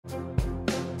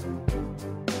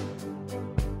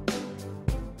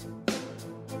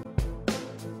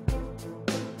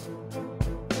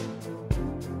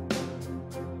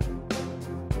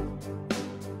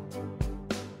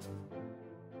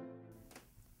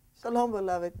Shalom,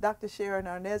 beloved. Dr. Sharon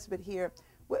Nesbitt here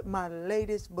with my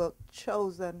latest book,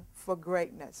 Chosen for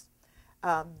Greatness.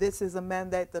 This is a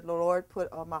mandate that the Lord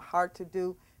put on my heart to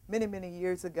do many, many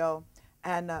years ago,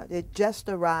 and it just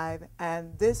arrived,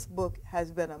 and this book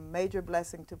has been a major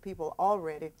blessing to people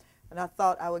already, and I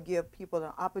thought I would give people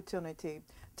an opportunity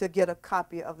to get a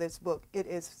copy of this book. It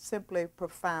is simply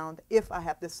profound, if I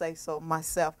have to say so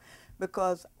myself,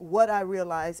 because what I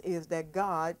realize is that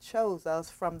God chose us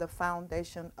from the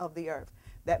foundation of the earth.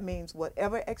 That means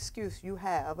whatever excuse you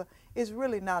have is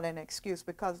really not an excuse,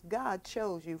 because God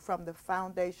chose you from the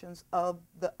foundations of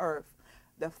the earth.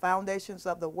 The foundations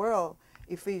of the world,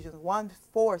 Ephesians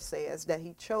 1:4 says that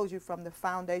he chose you from the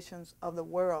foundations of the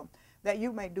world, that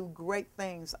you may do great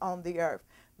things on the earth.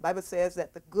 The Bible says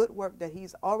that the good work that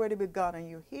he's already begun in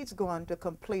you, he's going to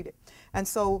complete it. And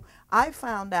so I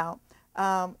found out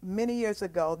many years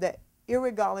ago that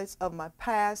irregardless of my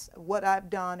past, what I've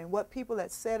done, and what people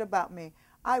had said about me,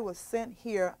 I was sent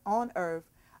here on earth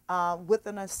with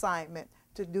an assignment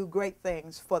to do great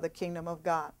things for the kingdom of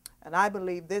God. And I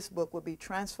believe this book will be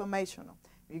transformational.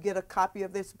 If you get a copy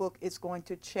of this book, it's going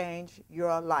to change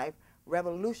your life,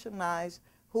 revolutionize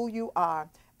who you are,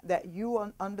 that you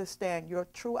will understand your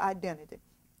true identity.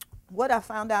 What I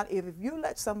found out is if you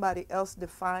let somebody else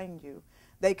define you,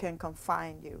 they can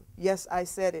confine you. Yes, I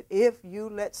said it. If you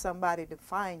let somebody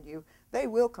define you, they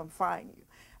will confine you.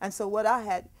 And so what I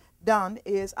had done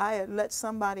is I had let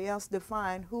somebody else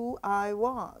define who I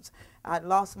was. I'd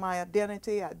lost my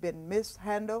identity. I'd been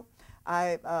mishandled.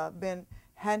 I've been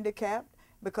handicapped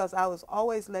because I was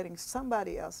always letting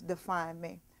somebody else define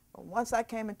me. But once I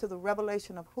came into the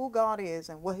revelation of who God is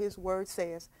and what his word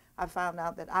says, I found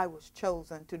out that I was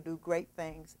chosen to do great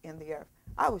things in the earth.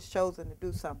 I was chosen to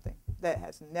do something that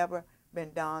has never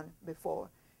been done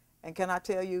before. And can I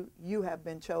tell you, you have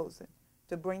been chosen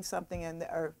to bring something in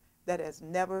the earth that has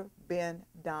never been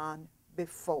done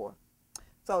before.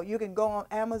 So you can go on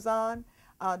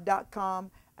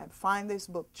Amazon.com and find this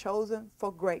book, Chosen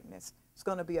for Greatness. It's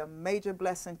going to be a major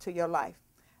blessing to your life.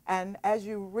 And as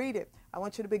you read it, I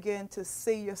want you to begin to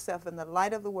see yourself in the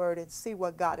light of the word and see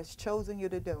what God has chosen you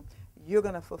to do. You're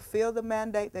going to fulfill the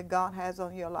mandate that God has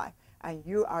on your life, and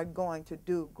you are going to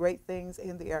do great things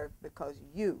in the earth because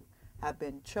you have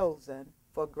been chosen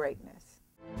for greatness.